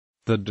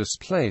The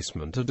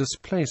displacement, a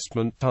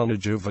displacement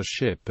tonnage of a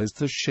ship, is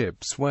the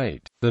ship's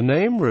weight. The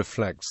name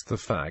reflects the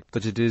fact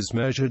that it is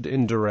measured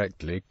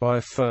indirectly by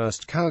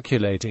first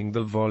calculating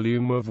the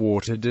volume of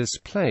water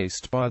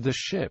displaced by the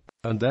ship,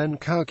 and then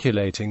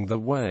calculating the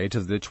weight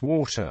of that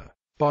water.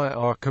 By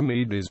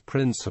Archimedes'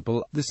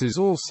 principle, this is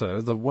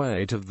also the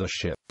weight of the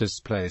ship.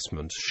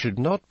 Displacement should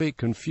not be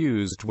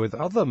confused with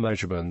other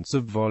measurements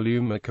of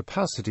volume or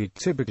capacity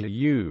typically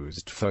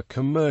used for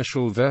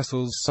commercial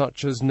vessels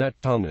such as net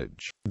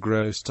tonnage,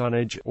 gross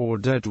tonnage, or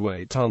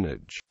deadweight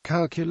tonnage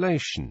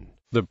calculation.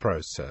 The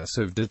process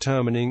of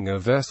determining a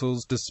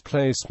vessel's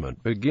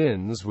displacement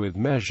begins with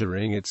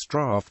measuring its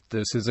draft.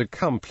 This is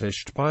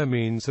accomplished by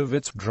means of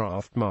its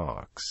draft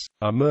marks.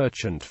 A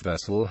merchant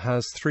vessel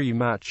has 3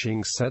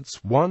 matching sets,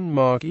 1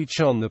 mark each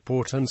on the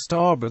port and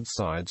starboard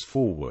sides,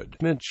 forward,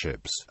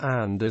 midships,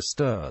 and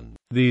astern.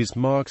 These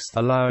marks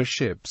allow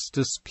ship's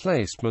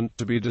displacement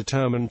to be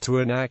determined to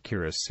an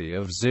accuracy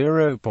of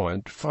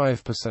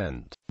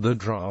 0.5%. The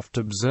draft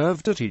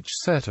observed at each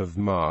set of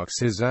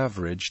marks is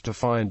averaged to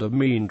find a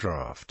mean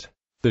draft.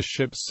 The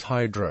ship's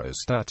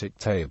hydrostatic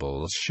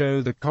tables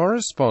show the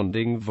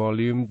corresponding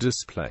volume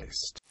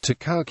displaced. To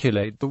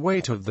calculate the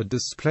weight of the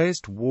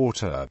displaced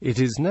water, it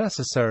is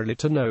necessary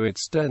to know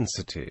its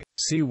density.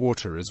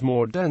 Seawater is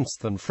more dense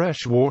than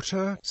fresh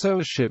water, so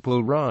a ship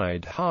will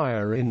ride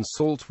higher in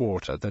salt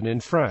water than in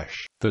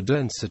fresh. The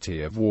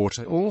density of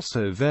water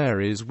also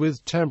varies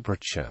with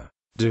temperature.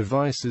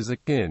 Devices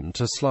akin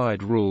to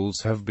slide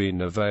rules have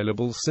been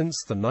available since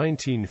the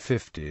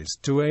 1950s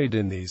to aid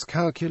in these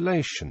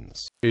calculations.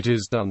 It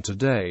is done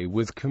today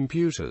with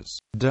computers.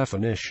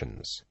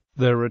 Definitions.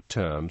 There are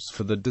terms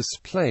for the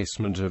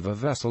displacement of a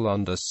vessel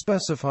under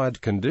specified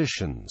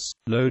conditions.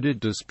 Loaded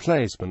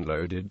displacement.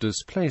 Loaded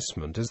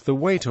displacement is the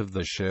weight of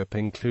the ship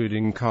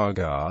including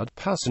cargo,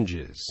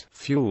 passengers,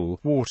 fuel,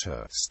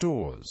 water,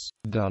 stores,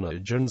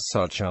 tonnage and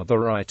such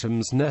other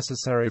items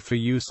necessary for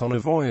use on a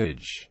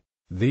voyage.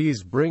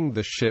 These bring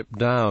the ship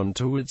down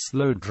to its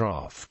load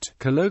draft,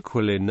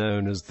 colloquially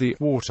known as the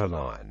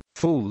waterline.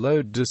 Full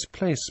load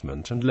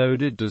displacement and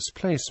loaded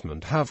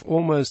displacement have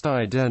almost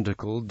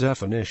identical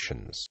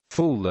definitions.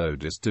 Full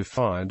load is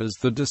defined as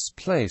the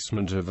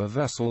displacement of a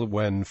vessel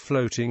when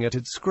floating at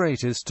its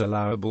greatest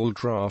allowable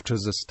draft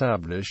as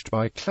established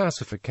by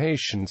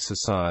classification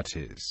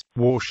societies.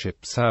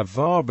 Warships have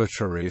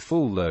arbitrary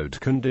full load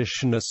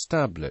condition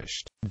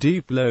established.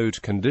 Deep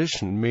load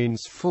condition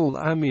means full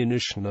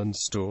ammunition and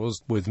stores,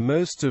 with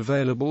most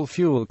available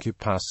fuel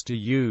capacity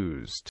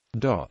used.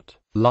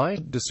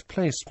 Light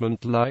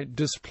displacement. Light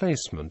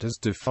displacement is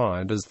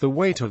defined as the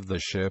weight of the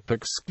ship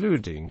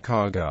excluding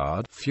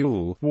cargo,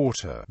 fuel,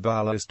 water,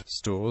 ballast,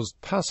 stores,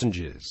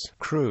 passengers,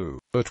 crew,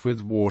 but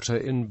with water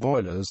in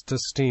boilers to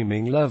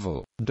steaming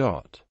level.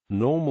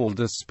 Normal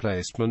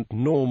displacement.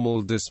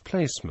 Normal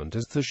displacement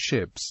is the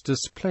ship's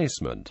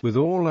displacement with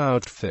all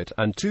outfit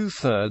and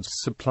 2/3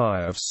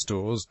 supply of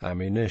stores,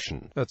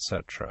 ammunition,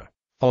 etc.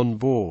 on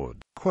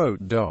board.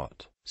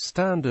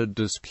 Standard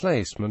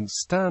displacement.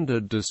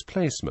 Standard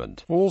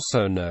displacement,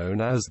 also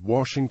known as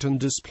Washington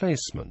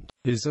displacement,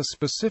 is a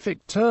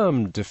specific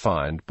term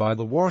defined by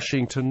the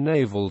Washington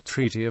Naval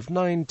Treaty of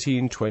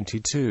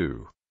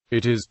 1922.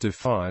 It is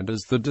defined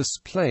as the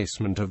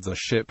displacement of the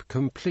ship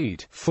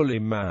complete, fully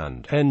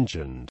manned,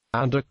 engined,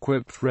 and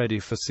equipped ready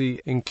for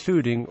sea,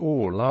 including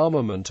all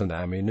armament and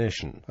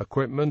ammunition,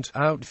 equipment,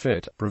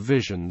 outfit,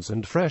 provisions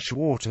and fresh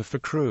water for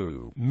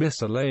crew,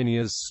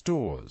 miscellaneous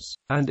stores,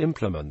 and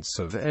implements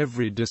of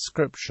every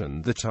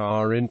description that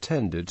are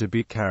intended to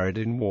be carried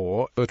in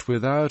war, but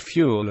without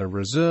fuel or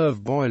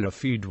reserve boiler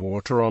feed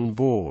water on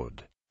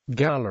board.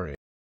 Gallery.